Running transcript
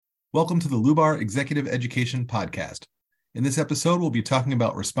Welcome to the Lubar Executive Education Podcast. In this episode, we'll be talking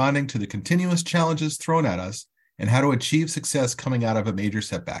about responding to the continuous challenges thrown at us and how to achieve success coming out of a major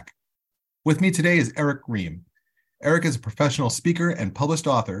setback. With me today is Eric Ream. Eric is a professional speaker and published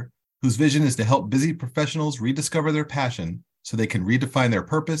author whose vision is to help busy professionals rediscover their passion so they can redefine their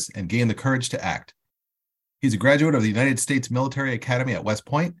purpose and gain the courage to act. He's a graduate of the United States Military Academy at West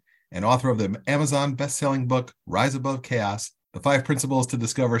Point and author of the Amazon best-selling book, Rise Above Chaos: The 5 Principles to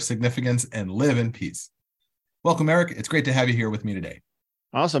Discover Significance and Live in Peace. Welcome, Eric. It's great to have you here with me today.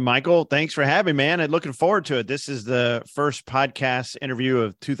 Awesome, Michael. Thanks for having me, man. And looking forward to it. This is the first podcast interview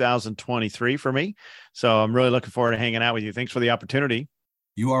of 2023 for me. So I'm really looking forward to hanging out with you. Thanks for the opportunity.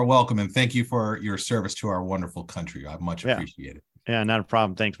 You are welcome. And thank you for your service to our wonderful country. I much appreciate it. Yeah, not a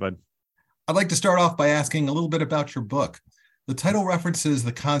problem. Thanks, bud. I'd like to start off by asking a little bit about your book. The title references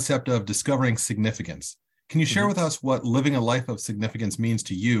the concept of discovering significance. Can you share with us what living a life of significance means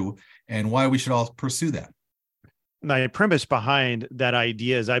to you and why we should all pursue that? My premise behind that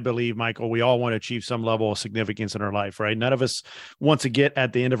idea is I believe, Michael, we all want to achieve some level of significance in our life, right? None of us want to get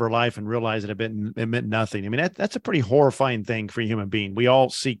at the end of our life and realize that it meant nothing. I mean, that's a pretty horrifying thing for a human being. We all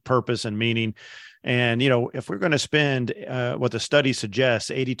seek purpose and meaning. And, if we're going to spend what the study suggests,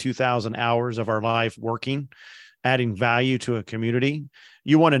 82,000 hours of our life working, adding value to a community,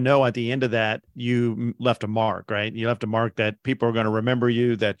 you want to know at the end of that, you left a mark, right? You left a mark that people are going to remember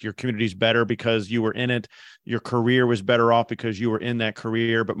you, that your community's better because you were in it. Your career was better off because you were in that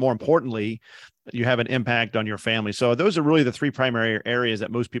career. But more importantly, you have an impact on your family. So those are really the 3 primary areas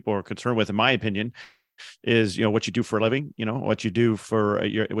that most people are concerned with, in my opinion, is, what you do for a living, what you do for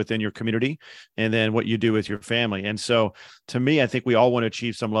within your community, and then what you do with your family. And so to me, I think we all want to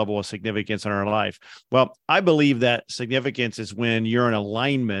achieve some level of significance in our life. Well, I believe that significance is when you're in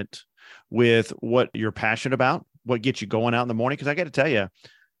alignment with what you're passionate about, what gets you going out in the morning. Because I got to tell you,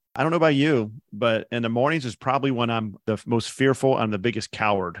 I don't know about you, but in the mornings is probably when I'm the most fearful. I'm the biggest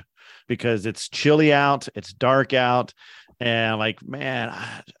coward because it's chilly out, it's dark out. And like, man,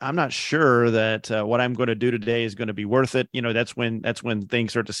 I'm not sure that what I'm going to do today is going to be worth it. That's when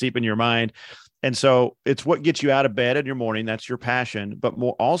things start to seep in your mind. And so it's what gets you out of bed in your morning. That's your passion, but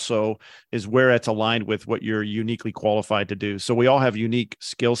more also is where it's aligned with what you're uniquely qualified to do. So we all have unique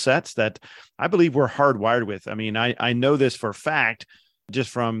skill sets that I believe we're hardwired with. I mean, I know this for a fact, just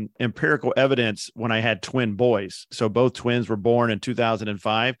from empirical evidence when I had twin boys. So both twins were born in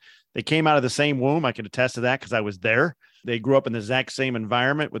 2005. They came out of the same womb. I can attest to that because I was there. They grew up in the exact same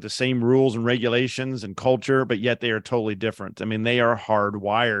environment with the same rules and regulations and culture, but yet they are totally different. I mean, they are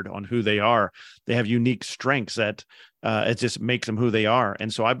hardwired on who they are. They have unique strengths that it just makes them who they are.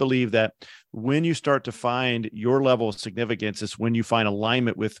 And so I believe that when you start to find your level of significance, is when you find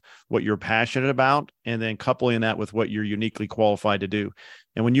alignment with what you're passionate about, and then coupling that with what you're uniquely qualified to do.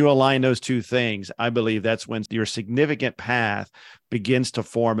 And when you align those 2 things, I believe that's when your significant path begins to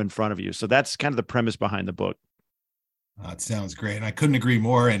form in front of you. So that's kind of the premise behind the book. It sounds great. And I couldn't agree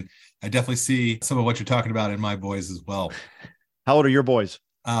more. And I definitely see some of what you're talking about in my boys as well. How old are your boys?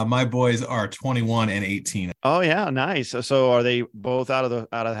 My boys are 21 and 18. Oh, yeah. Nice. So are they both out of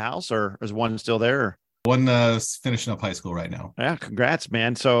the house, or is one still there? One finishing up high school right now. Yeah. Congrats,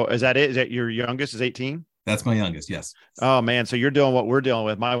 man. So is that it? Is that your youngest is 18? That's my youngest. Yes. Oh, man. So you're doing what we're dealing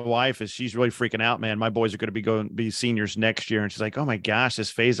with. My wife she's really freaking out, man. My boys are going to be seniors next year. And she's like, oh my gosh, this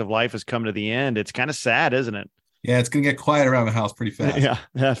phase of life has come to the end. It's kind of sad, isn't it? Yeah, it's going to get quiet around the house pretty fast.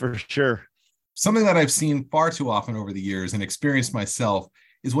 Yeah, for sure. Something that I've seen far too often over the years and experienced myself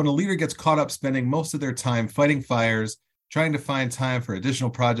is when a leader gets caught up spending most of their time fighting fires, trying to find time for additional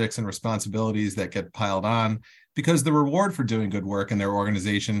projects and responsibilities that get piled on because the reward for doing good work in their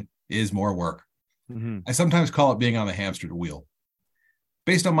organization is more work. Mm-hmm. I sometimes call it being on the hamster wheel.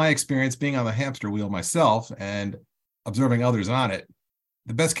 Based on my experience being on the hamster wheel myself and observing others on it,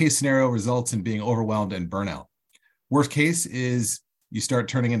 the best case scenario results in being overwhelmed and burnout. Worst case is you start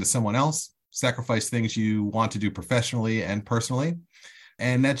turning into someone else, sacrifice things you want to do professionally and personally.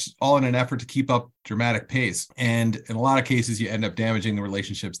 And that's all in an effort to keep up dramatic pace. And in a lot of cases, you end up damaging the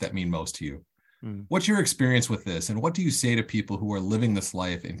relationships that mean most to you. What's your experience with this? And what do you say to people who are living this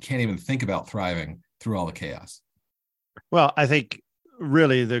life and can't even think about thriving through all the chaos? Well, I think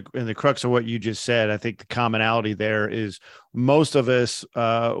really in the crux of what you just said, I think the commonality there is most of us,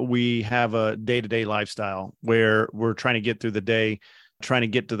 we have a day-to-day lifestyle where we're trying to get through the day, trying to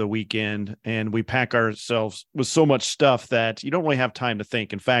get to the weekend, and we pack ourselves with so much stuff that you don't really have time to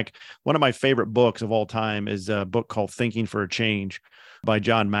think. In fact, one of my favorite books of all time is a book called Thinking for a Change by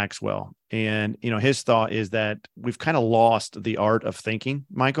John Maxwell. And, his thought is that we've kind of lost the art of thinking,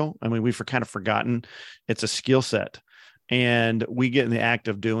 Michael. I mean, we've kind of forgotten it's a skill set. and we get in the act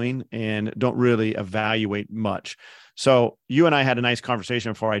of doing and don't really evaluate much. So you and I had a nice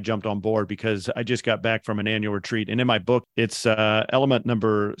conversation before I jumped on board, because I just got back from an annual retreat. And in my book, it's element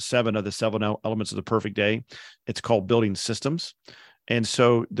number 7 of the 7 elements of the perfect day. It's called building systems. And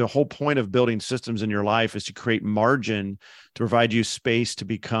so the whole point of building systems in your life is to create margin to provide you space to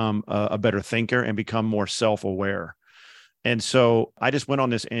become a better thinker and become more self-aware. And so I just went on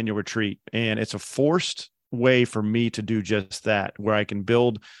this annual retreat, and it's a forced way for me to do just that, where I can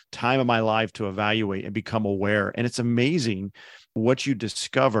build time in my life to evaluate and become aware. And it's amazing what you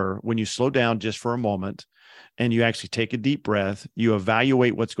discover when you slow down just for a moment and you actually take a deep breath, you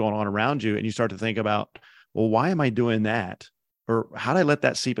evaluate what's going on around you, and you start to think about, well, why am I doing that? Or how did I let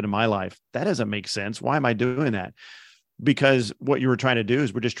that seep into my life? That doesn't make sense. Why am I doing that? Because what you were trying to do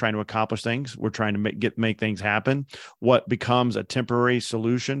is we're just trying to accomplish things. We're trying to make things happen. What becomes a temporary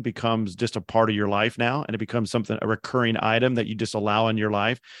solution becomes just a part of your life now. And it becomes a recurring item that you just allow in your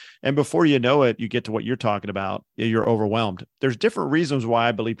life. And before you know it, you get to what you're talking about. You're overwhelmed. There's different reasons why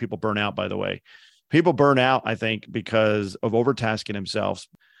I believe people burn out, by the way. People burn out, I think, because of overtasking themselves.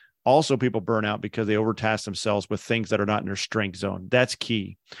 Also, people burn out because they overtask themselves with things that are not in their strength zone. That's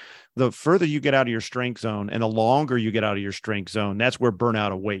key. The further you get out of your strength zone and the longer you get out of your strength zone, that's where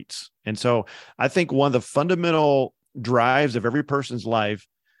burnout awaits. And so I think one of the fundamental drives of every person's life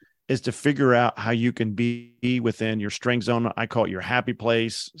is to figure out how you can be within your strength zone. I call it your happy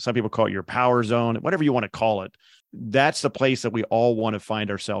place. Some people call it your power zone, whatever you want to call it. That's the place that we all want to find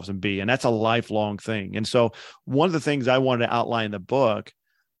ourselves and be. And that's a lifelong thing. And so one of the things I wanted to outline in the book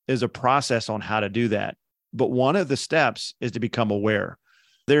is a process on how to do that. But one of the steps is to become aware.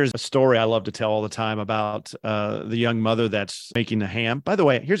 There's a story I love to tell all the time about the young mother that's making the ham. By the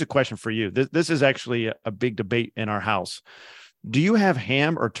way, here's a question for you. This is actually a big debate in our house. Do you have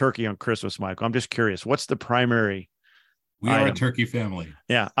ham or turkey on Christmas, Michael? I'm just curious. What's the primary We item? are a turkey family.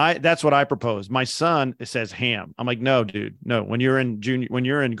 Yeah, that's what I propose. My son says ham. I'm like, no, dude, no. When you're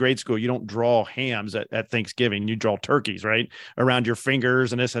in grade school, you don't draw hams at Thanksgiving. You draw turkeys, right, around your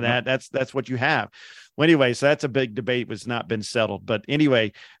fingers and this and that. That's what you have. Well, anyway, so that's a big debate that's not been settled. But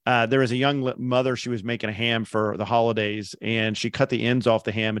anyway, there was a young mother. She was making a ham for the holidays, and she cut the ends off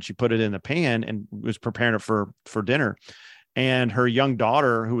the ham and she put it in the pan and was preparing it for dinner. And her young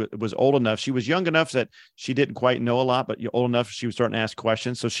daughter, who was old enough, she was young enough that she didn't quite know a lot, but old enough she was starting to ask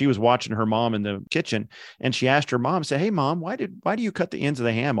questions. So she was watching her mom in the kitchen, and she asked her mom, said, "Hey, Mom, why do you cut the ends of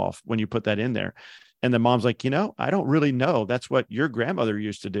the ham off when you put that in there?" And the mom's like, I don't really know. That's what your grandmother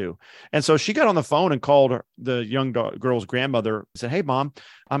used to do. And so she got on the phone and called the young girl's grandmother and said, "Hey, Mom,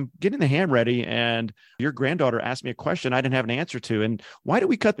 I'm getting the ham ready, and your granddaughter asked me a question I didn't have an answer to. And why did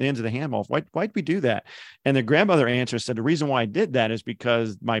we cut the ends of the ham off? Why did we do that?" And the grandmother answered, said, "The reason why I did that is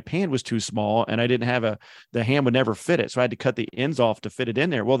because my pan was too small and I didn't have the ham would never fit it. So I had to cut the ends off to fit it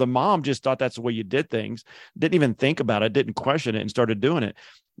in there." Well, the mom just thought that's the way you did things, didn't even think about it, didn't question it, and started doing it.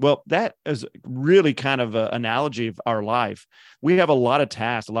 Well, that is really kind of an analogy of our life. We have a lot of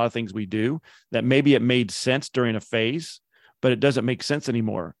tasks, a lot of things we do that maybe it made sense during a phase, but it doesn't make sense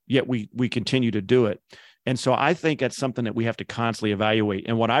anymore. Yet we continue to do it. And so I think that's something that we have to constantly evaluate.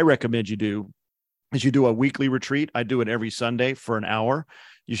 And what I recommend you do is you do a weekly retreat. I do it every Sunday for an hour.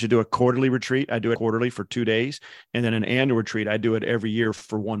 You should do a quarterly retreat. I do it quarterly for 2 days. And then an annual retreat, I do it every year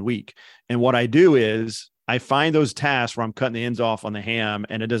for 1 week. And what I do is I find those tasks where I'm cutting the ends off on the ham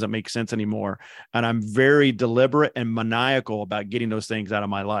and it doesn't make sense anymore. And I'm very deliberate and maniacal about getting those things out of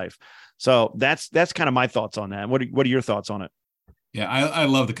my life. So that's kind of my thoughts on that. What are your thoughts on it? Yeah, I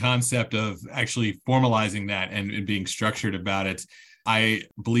love the concept of actually formalizing that and being structured about it. I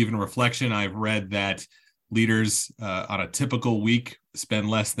believe in reflection. I've read that leaders on a typical week spend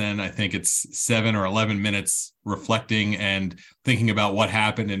less than, I think it's 7 or 11 minutes reflecting and thinking about what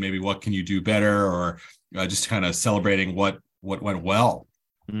happened and maybe what can you do better, or just kind of celebrating what went well.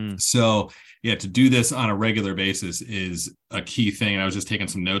 So yeah, to do this on a regular basis is a key thing. And I was just taking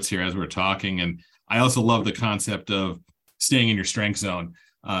some notes here as we were talking. And I also love the concept of staying in your strength zone.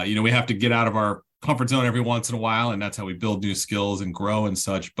 We have to get out of our comfort zone every once in a while, and that's how we build new skills and grow and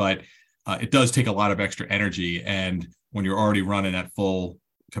such. But it does take a lot of extra energy. And when you're already running at full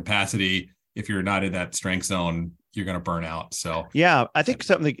capacity, if you're not in that strength zone, you're going to burn out. So yeah, I think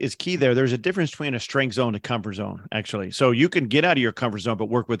something is key there. There's a difference between a strength zone and a comfort zone, actually. So you can get out of your comfort zone, but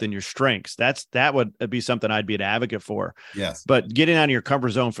work within your strengths. That would be something I'd be an advocate for. Yes. But getting out of your comfort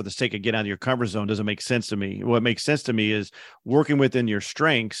zone for the sake of getting out of your comfort zone doesn't make sense to me. What makes sense to me is working within your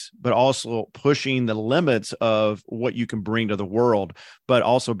strengths, but also pushing the limits of what you can bring to the world, but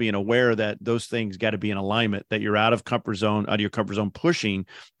also being aware that those things got to be in alignment, that you're out of your comfort zone pushing,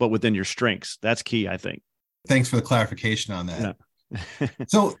 but within your strengths. That's key, I think. Thanks for the clarification on that. Yeah.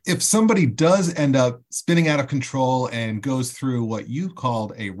 So if somebody does end up spinning out of control and goes through what you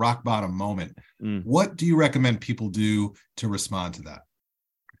called a rock bottom moment, what do you recommend people do to respond to that?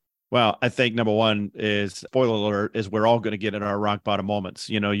 Well, I think number one is, spoiler alert, is we're all going to get in our rock bottom moments.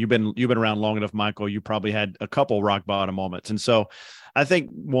 You know, you've been around long enough, Michael. You probably had a couple rock bottom moments. And so I think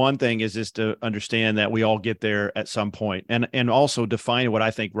one thing is just to understand that we all get there at some point, and also define what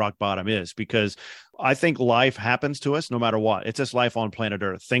I think rock bottom is, because I think life happens to us no matter what. It's just life on planet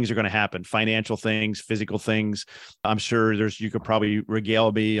Earth. Things are going to happen, financial things, physical things. I'm sure you could probably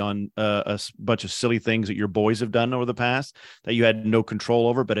regale me on a bunch of silly things that your boys have done over the past that you had no control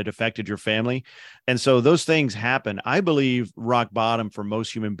over, but it affected your family. And so those things happen. I believe rock bottom for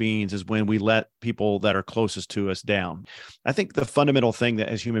most human beings is when we let people that are closest to us down. I think the fundamental thing that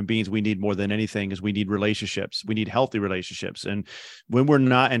as human beings we need more than anything is we need relationships. We need healthy relationships. And when we're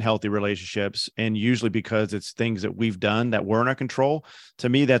not in healthy relationships, and usually because it's things that we've done that were in our control, to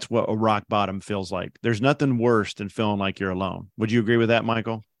me, that's what a rock bottom feels like. There's nothing worse than feeling like you're alone. Would you agree with that,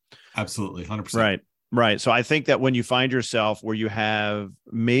 Michael? Absolutely. 100%. Right. Right. So I think that when you find yourself where you have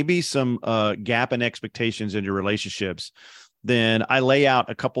maybe some gap in expectations in your relationships, then I lay out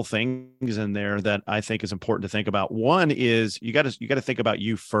a couple things in there that I think is important to think about. One is you got to think about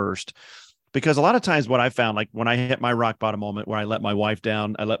you first, because a lot of times what I found, like when I hit my rock bottom moment where I let my wife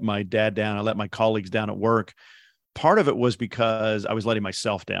down, I let my dad down, I let my colleagues down at work, part of it was because I was letting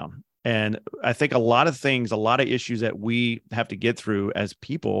myself down. And I think a lot of things, a lot of issues that we have to get through as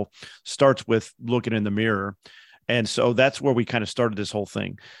people starts with looking in the mirror. And so that's where we kind of started this whole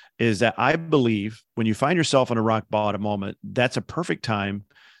thing, is that I believe when you find yourself in a rock bottom moment, that's a perfect time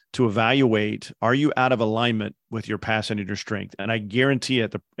to evaluate, are you out of alignment with your passion and your strength? And I guarantee it,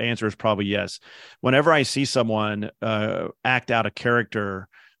 the answer is probably yes. Whenever I see someone act out a character,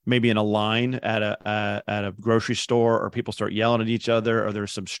 maybe in a line at a grocery store, or people start yelling at each other, or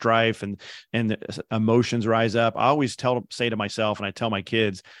there's some strife and the emotions rise up, I always say to myself, and I tell my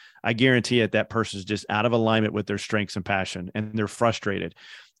kids, I guarantee it, that person's just out of alignment with their strengths and passion, and they're frustrated.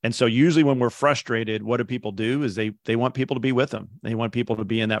 And so usually when we're frustrated, what do people do is they want people to be with them. They want people to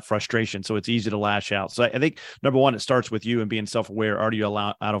be in that frustration. So it's easy to lash out. So I think number one, it starts with you and being self-aware. Are you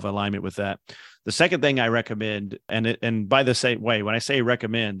out of alignment with that? The second thing I recommend, and by the same way, when I say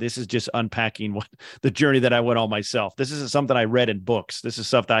recommend, this is just unpacking what the journey that I went on myself. This isn't something I read in books. This is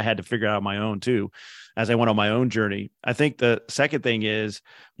stuff that I had to figure out on my own too, as I went on my own journey. I think the second thing is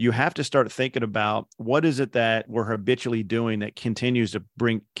you have to start thinking about what is it that we're habitually doing that continues to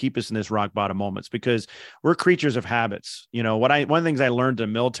keep us in this rock bottom moments, because we're creatures of habits. You know, one of the things I learned in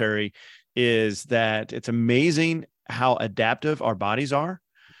the military is that it's amazing how adaptive our bodies are,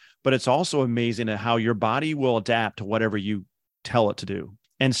 but it's also amazing at how your body will adapt to whatever you tell it to do.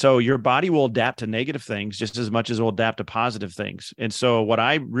 And so your body will adapt to negative things just as much as it will adapt to positive things. And so what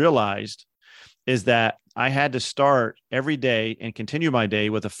I realized is that I had to start every day and continue my day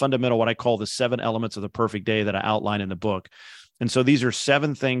with a fundamental, what I call the 7 elements of the perfect day that I outline in the book. And so these are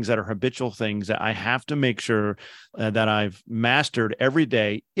 7 things that are habitual things that I have to make sure that I've mastered every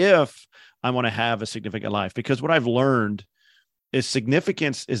day if I want to have a significant life. Because what I've learned is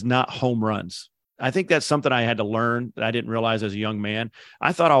significance is not home runs. I think that's something I had to learn that I didn't realize as a young man.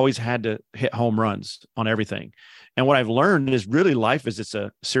 I thought I always had to hit home runs on everything. And what I've learned is really life is it's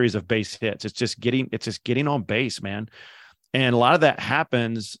a series of base hits. It's just getting on base, man. And a lot of that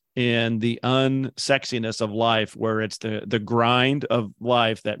happens in the unsexiness of life, where it's the grind of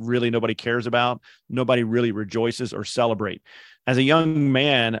life that really nobody cares about. Nobody really rejoices or celebrate. As a young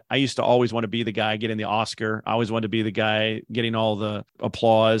man, I used to always want to be the guy getting the Oscar. I always wanted to be the guy getting all the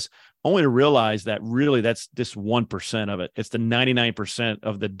applause, only to realize that really that's just 1% of it. It's the 99%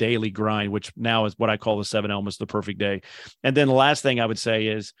 of the daily grind, which now is what I call the 7 elements of the perfect day. And then the last thing I would say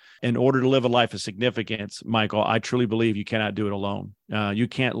is, in order to live a life of significance, Michael, I truly believe you cannot do it alone. You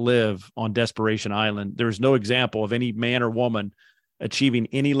can't live on Desperation Island. There's no example of any man or woman achieving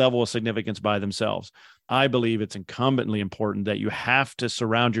any level of significance by themselves. I believe it's incumbently important that you have to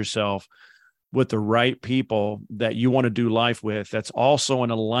surround yourself with the right people that you want to do life with, that's also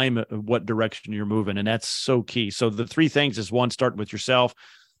in alignment of what direction you're moving. And that's so key. So the 3 things is, 1, start with yourself.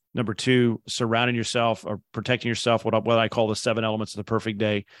 Number 2, surrounding yourself or protecting yourself, what I call the 7 elements of the perfect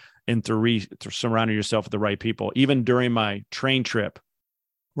day. And 3, surrounding yourself with the right people. Even during my train trip,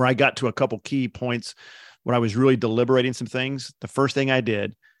 where I got to a couple key points where I was really deliberating some things, the first thing I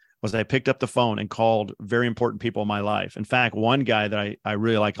did was I picked up the phone and called very important people in my life. In fact, one guy that I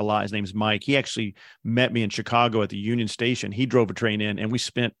really like a lot, his name's Mike. He actually met me in Chicago at the Union Station. He drove a train in, and we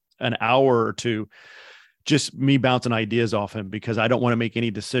spent an hour or 2 just me bouncing ideas off him, because I don't want to make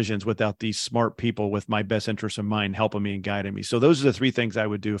any decisions without these smart people with my best interests in mind helping me and guiding me. So those are the 3 things I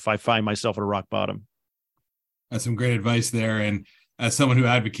would do if I find myself at a rock bottom. That's some great advice there. And as someone who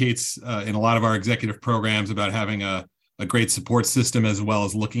advocates in a lot of our executive programs about having a great support system, as well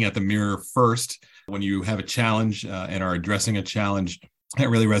as looking at the mirror first when you have a challenge and are addressing a challenge, that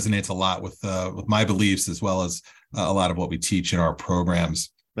really resonates a lot with my beliefs, as well as a lot of what we teach in our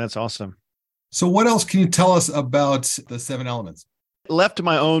programs. That's awesome. So what else can you tell us about the 7 elements? Left to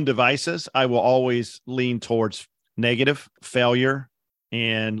my own devices, I will always lean towards negative, failure,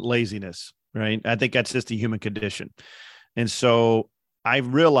 and laziness, right? I think that's just the human condition. And so I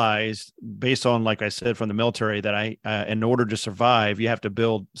realized, based on, like I said, from the military, that in order to survive, you have to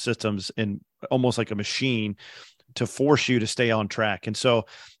build systems in almost like a machine to force you to stay on track. And so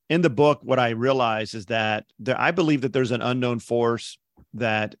in the book, what I realized is that I believe that there's an unknown force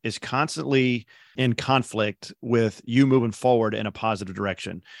that is constantly in conflict with you moving forward in a positive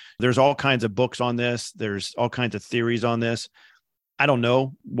direction. There's all kinds of books on this. There's all kinds of theories on this. I don't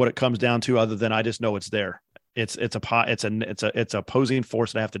know what it comes down to, other than I just know it's there. It's a opposing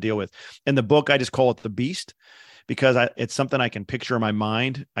force that I have to deal with. In the book, I just call it the beast, because it's something I can picture in my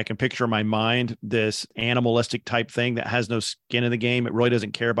mind. I can picture in my mind this animalistic type thing that has no skin in the game. It really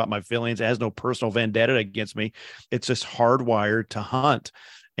doesn't care about my feelings. It has no personal vendetta against me. It's just hardwired to hunt.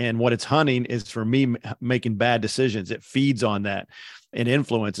 And what it's hunting is for me making bad decisions. It feeds on that and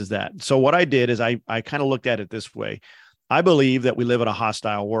influences that. So what I did is I kind of looked at it this way. I believe that we live in a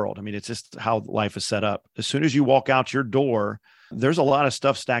hostile world. I mean, it's just how life is set up. As soon as you walk out your door, there's a lot of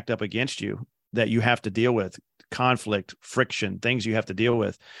stuff stacked up against you that you have to deal with. Conflict, friction, things you have to deal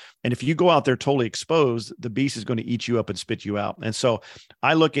with. And if you go out there totally exposed, the beast is going to eat you up and spit you out. And so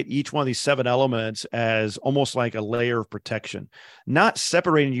I look at each one of these 7 elements as almost like a layer of protection, not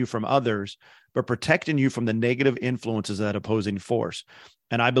separating you from others, but protecting you from the negative influences of that opposing force.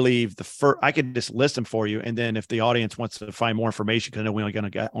 And I believe I could just list them for you. And then if the audience wants to find more information, because I know we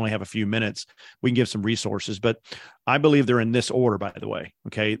only have a few minutes, we can give some resources. But I believe they're in this order, by the way.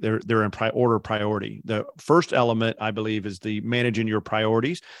 Okay. They're in order of priority. The first element, I believe, is the managing your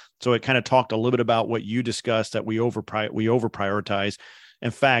priorities. So it kind of talked a little bit about what you discussed, that we over prioritize.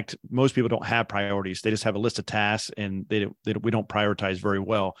 In fact, most people don't have priorities. They just have a list of tasks, and we don't prioritize very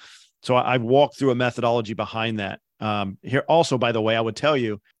well. So I walked through a methodology behind that. Here also, by the way, I would tell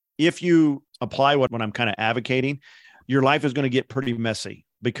you, if you apply what I'm kind of advocating, your life is going to get pretty messy,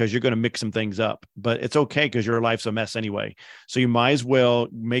 because you're going to mix some things up, but it's okay, because your life's a mess anyway. So you might as well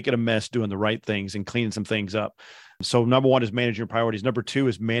make it a mess doing the right things and cleaning some things up. So number 1 is managing your priorities. Number 2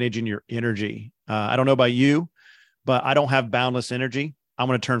 is managing your energy. I don't know about you, but I don't have boundless energy. I'm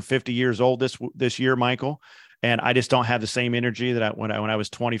going to turn 50 years old this year, Michael. And I just don't have the same energy that when I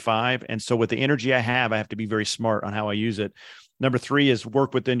was 25. And so with the energy I have to be very smart on how I use it. Number 3 is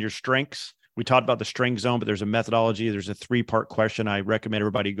work within your strengths. We talked about the strength zone, but there's a methodology. There's a 3-part question I recommend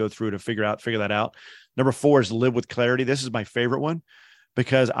everybody go through to figure that out. Number 4 is live with clarity. This is my favorite one,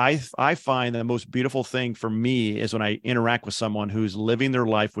 because I find the most beautiful thing for me is when I interact with someone who's living their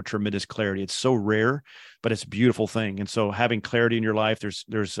life with tremendous clarity. It's so rare, but it's a beautiful thing. And so having clarity in your life,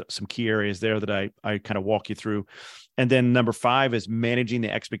 there's some key areas there that I kind of walk you through. And then number 5 is managing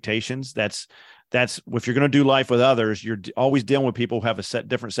the expectations. That's if you're going to do life with others, you're always dealing with people who have a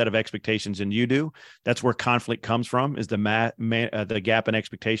different set of expectations than you do. That's where conflict comes from, is the gap in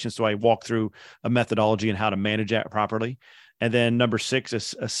expectations. So I walk through a methodology and how to manage that properly. And then number 6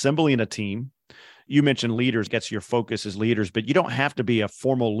 is assembling a team. You mentioned leaders, gets your focus as leaders, but you don't have to be a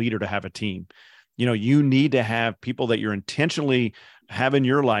formal leader to have a team. You need to have people that you're intentionally have in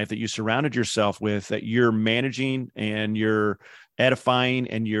your life, that you surrounded yourself with, that you're managing and you're edifying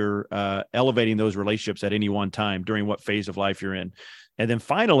and you're elevating those relationships at any one time during what phase of life you're in. And then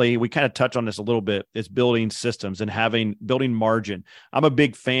finally, we kind of touch on this a little bit, is building systems and building margin. I'm a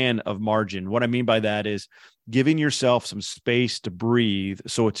big fan of margin. What I mean by that is giving yourself some space to breathe,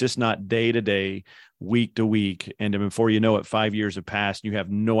 so it's just not day to day, week to week. And before you know it, 5 years have passed. And you have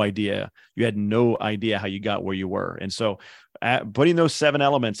no idea. You had no idea how you got where you were. And so putting those 7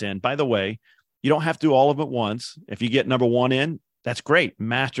 elements in, by the way, you don't have to do all of them at once. If you get number 1 in, that's great.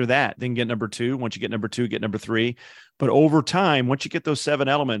 Master that. Then get number 2. Once you get number 2, get number 3. But over time, once you get those 7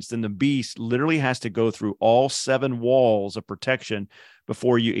 elements, then the beast literally has to go through all 7 walls of protection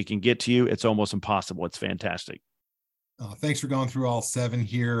before it can get to you. It's almost impossible. It's fantastic. Thanks for going through all 7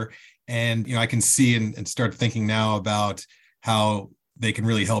 here. And, I can see and start thinking now about how they can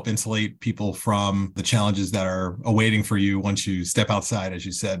really help insulate people from the challenges that are awaiting for you once you step outside, as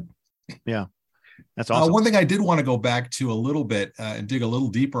you said. Yeah. That's awesome. One thing I did want to go back to a little bit and dig a little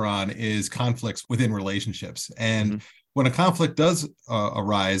deeper on is conflicts within relationships. And when a conflict does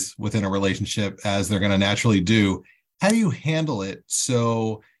arise within a relationship, as they're going to naturally do, how do you handle it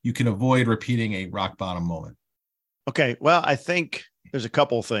so you can avoid repeating a rock bottom moment? Okay. Well, I think there's a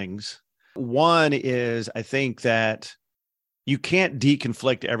couple things. One is I think that you can't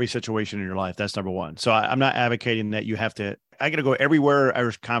deconflict every situation in your life. That's number one. So I'm not advocating that you have to, I got to go everywhere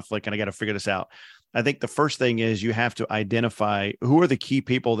there's conflict and I got to figure this out. I think the first thing is you have to identify who are the key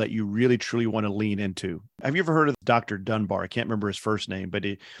people that you really, truly want to lean into. Have you ever heard of Dr. Dunbar? I can't remember his first name, but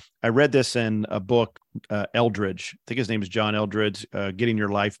I read this in a book, Eldridge. I think his name is John Eldridge, Getting Your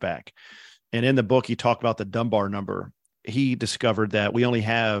Life Back. And in the book, he talked about the Dunbar number. He discovered that we only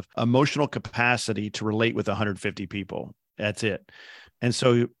have emotional capacity to relate with 150 people. That's it. And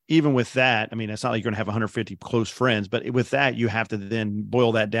so even with that, I mean, it's not like you're going to have 150 close friends, but with that, you have to then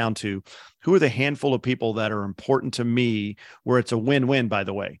boil that down to who are the handful of people that are important to me, where it's a win-win, by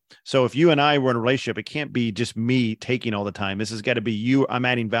the way. So if you and I were in a relationship, it can't be just me taking all the time. This has got to be you. I'm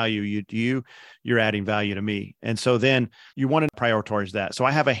adding value. You're adding value to me. And so then you want to prioritize that. So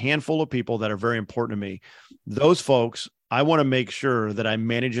I have a handful of people that are very important to me. Those folks, I want to make sure that I'm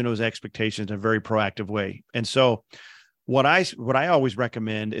managing those expectations in a very proactive way. And so what I always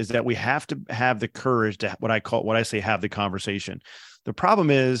recommend is that we have to have the courage to have the conversation. The problem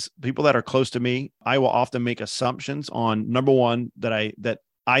is people that are close to me, I will often make assumptions on, number one, that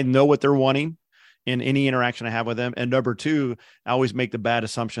I know what they're wanting in any interaction I have with them. And number two, I always make the bad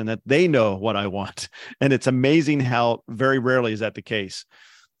assumption that they know what I want. And it's amazing how very rarely is that the case.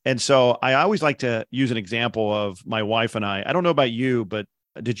 And so I always like to use an example of my wife and I don't know about you, but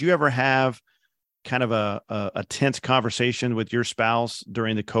did you ever have kind of a tense conversation with your spouse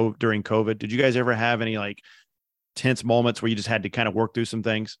during COVID? Did you guys ever have any like tense moments where you just had to kind of work through some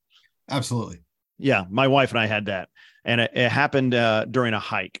things? Absolutely. Yeah. My wife and I had that, and it happened during a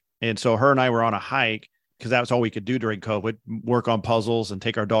hike. And so her and I were on a hike because that was all we could do during COVID, work on puzzles and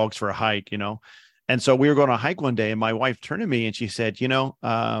take our dogs for a hike, And so we were going on a hike one day, and my wife turned to me and she said,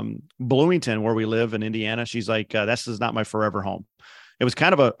 Bloomington, where we live in Indiana, she's like, this is not my forever home. It was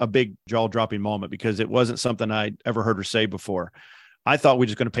kind of a big jaw-dropping moment because it wasn't something I'd ever heard her say before. I thought we were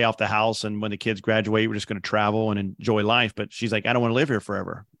just going to pay off the house, and when the kids graduate, we're just going to travel and enjoy life. But she's like, I don't want to live here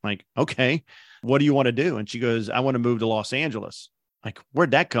forever. I'm like, okay, what do you want to do? And she goes, I want to move to Los Angeles. Like, where'd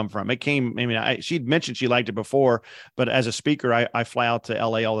that come from? She'd mentioned she liked it before, but as a speaker, I fly out to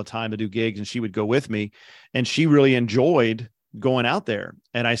LA all the time to do gigs, and she would go with me, and she really enjoyed going out there.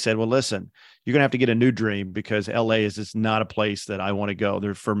 And I said, well, listen, you're going to have to get a new dream because LA is just not a place that I want to go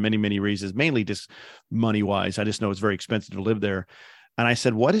there for many, many reasons, mainly just money wise. I just know it's very expensive to live there. And I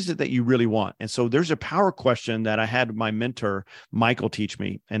said, what is it that you really want? And so there's a power question that I had my mentor, Michael, teach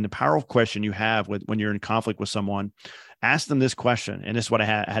me. And the power question you have when you're in conflict with someone, ask them this question. And this is what I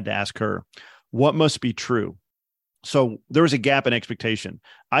had to ask her. What must be true? So there was a gap in expectation.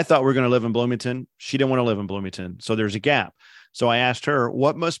 I thought we were going to live in Bloomington. She didn't want to live in Bloomington. So there's a gap. So I asked her,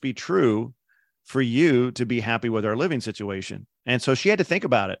 what must be true for you to be happy with our living situation? And so she had to think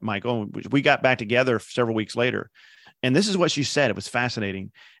about it, Michael. We got back together several weeks later. And this is what she said. It was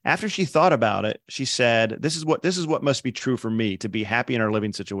fascinating. After she thought about it, she said, this is what must be true for me to be happy in our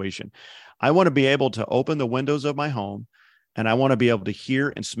living situation. I want to be able to open the windows of my home, and I want to be able to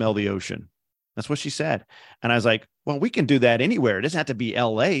hear and smell the ocean. That's what she said. And I was like, well, we can do that anywhere. It doesn't have to be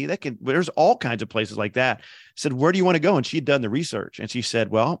LA. There's all kinds of places like that. I said, where do you want to go? And she'd done the research. And she said,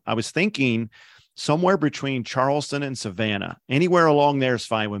 well, I was thinking somewhere between Charleston and Savannah. Anywhere along there is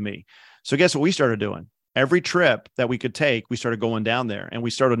fine with me. So guess what we started doing? Every trip that we could take, we started going down there, and we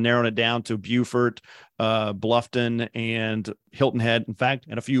started narrowing it down to Beaufort, Bluffton, and Hilton Head. In fact,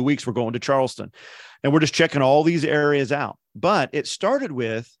 in a few weeks, we're going to Charleston, and we're just checking all these areas out. But it started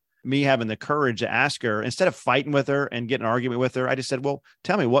with me having the courage to ask her, instead of fighting with her and getting an argument with her, I just said, well,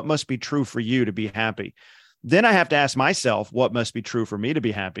 tell me what must be true for you to be happy. Then I have to ask myself, what must be true for me to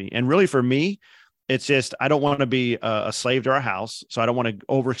be happy? And really for me, it's just, I don't want to be a slave to our house. So I don't want to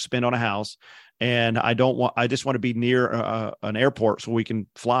overspend on a house. And I just want to be near an airport so we can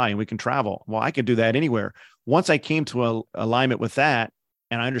fly and we can travel. Well, I can do that anywhere. Once I came to a alignment with that,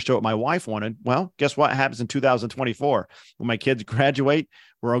 and I understood what my wife wanted, well, guess what happens in 2024? When my kids graduate,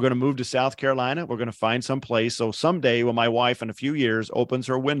 we're all going to move to South Carolina. We're going to find some place. So someday when my wife in a few years opens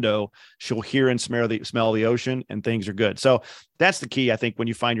her window, she'll hear and smell the ocean, and things are good. So that's the key, I think, when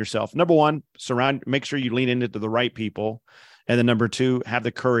you find yourself. Number one, make sure you lean into the right people. And then number two, have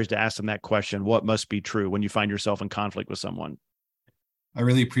the courage to ask them that question, what must be true, when you find yourself in conflict with someone. I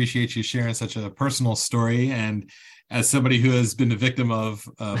really appreciate you sharing such a personal story. And as somebody who has been the victim of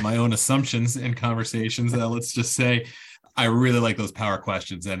my own assumptions in conversations, let's just say I really like those power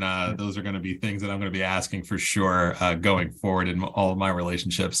questions. And those are going to be things that I'm going to be asking for sure going forward in all of my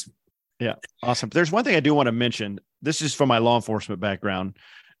relationships. Yeah. Awesome. There's one thing I do want to mention. This is from my law enforcement background.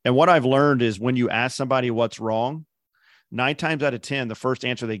 And what I've learned is when you ask somebody what's wrong, 9 times out of 10, the first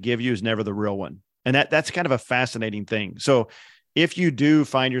answer they give you is never the real one. And that's kind of a fascinating thing. So if you do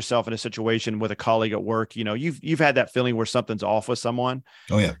find yourself in a situation with a colleague at work, you've had that feeling where something's off with someone.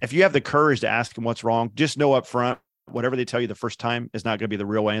 Oh yeah. If you have the courage to ask them what's wrong, just know up front, whatever they tell you the first time is not going to be the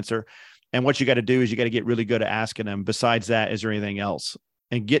real answer. And what you got to do is you got to get really good at asking them, besides that, is there anything else?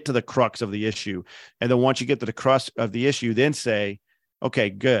 And get to the crux of the issue. And then once you get to the crux of the issue, then say, okay,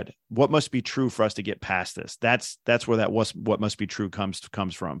 good. What must be true for us to get past this? That's where that what must be true comes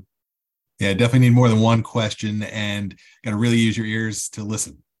from. Yeah, definitely need more than one question, and got to really use your ears to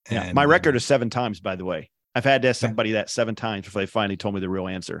listen. Yeah, and my record is 7 times, by the way. I've had to ask somebody that 7 times before they finally told me the real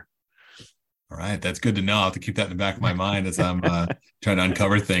answer. All right, that's good to know. I'll have to keep that in the back of my mind as I'm trying to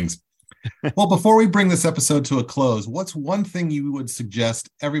uncover things. Well, before we bring this episode to a close, what's one thing you would suggest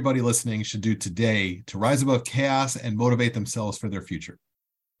everybody listening should do today to rise above chaos and motivate themselves for their future?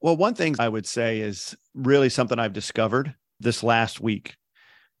 Well, one thing I would say is really something I've discovered this last week.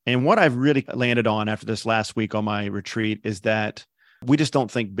 And what I've really landed on after this last week on my retreat is that we just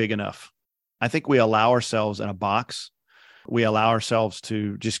don't think big enough. I think we allow ourselves in a box. We allow ourselves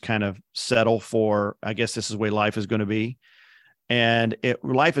to just kind of settle for, I guess this is the way life is going to be. And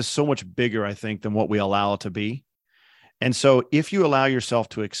life is so much bigger, I think, than what we allow it to be. And so if you allow yourself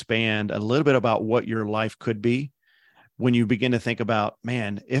to expand a little bit about what your life could be, when you begin to think about,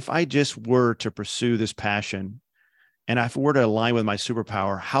 man, if I just were to pursue this passion and if I were to align with my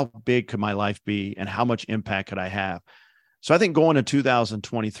superpower, how big could my life be and how much impact could I have? So I think going to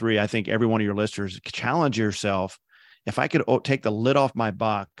 2023, I think every one of your listeners, challenge yourself. If I could take the lid off my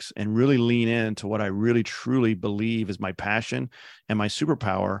box and really lean into what I really truly believe is my passion and my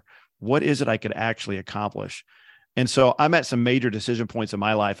superpower, what is it I could actually accomplish? And so I'm at some major decision points in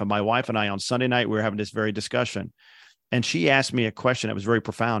my life. And my wife and I on Sunday night, we were having this very discussion. And she asked me a question that was very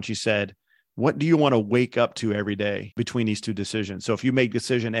profound. She said, what do you want to wake up to every day between these two decisions? So if you make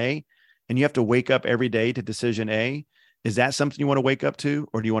decision A and you have to wake up every day to decision A, is that something you want to wake up to?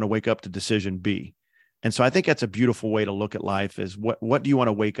 Or do you want to wake up to decision B? And so I think that's a beautiful way to look at life is what do you want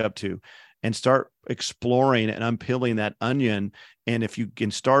to wake up to and start exploring and unpeeling that onion. And if you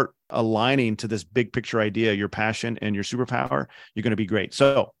can start aligning to this big picture idea, your passion and your superpower, you're going to be great.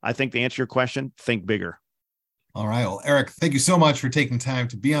 So I think to answer your question, think bigger. All right. Well, Eric, thank you so much for taking time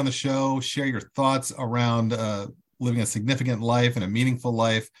to be on the show, share your thoughts around living a significant life and a meaningful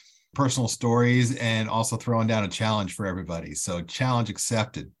life, personal stories, and also throwing down a challenge for everybody. So challenge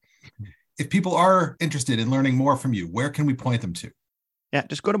accepted. If people are interested in learning more from you, where can we point them to? Yeah,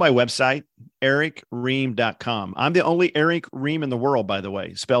 just go to my website, ericream.com. I'm the only Eric Ream in the world, by the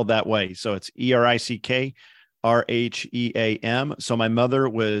way, spelled that way. So it's ERICKRHEAM. So my mother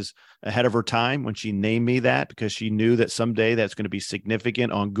was ahead of her time when she named me that because she knew that someday that's going to be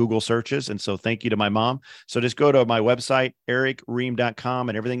significant on Google searches. And so thank you to my mom. So just go to my website, ericream.com,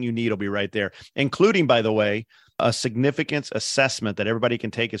 and everything you need will be right there, including, by the way, a significance assessment that everybody can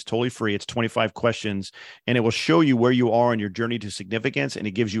take. Is totally free. It's 25 questions, and it will show you where you are on your journey to significance, and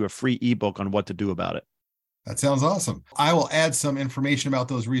it gives you a free ebook on what to do about it. That sounds awesome. I will add some information about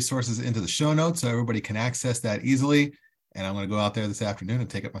those resources into the show notes so everybody can access that easily. And I'm going to go out there this afternoon and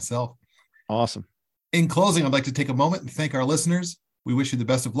take it myself. Awesome. In closing, I'd like to take a moment and thank our listeners. We wish you the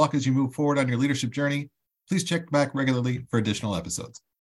best of luck as you move forward on your leadership journey. Please check back regularly for additional episodes.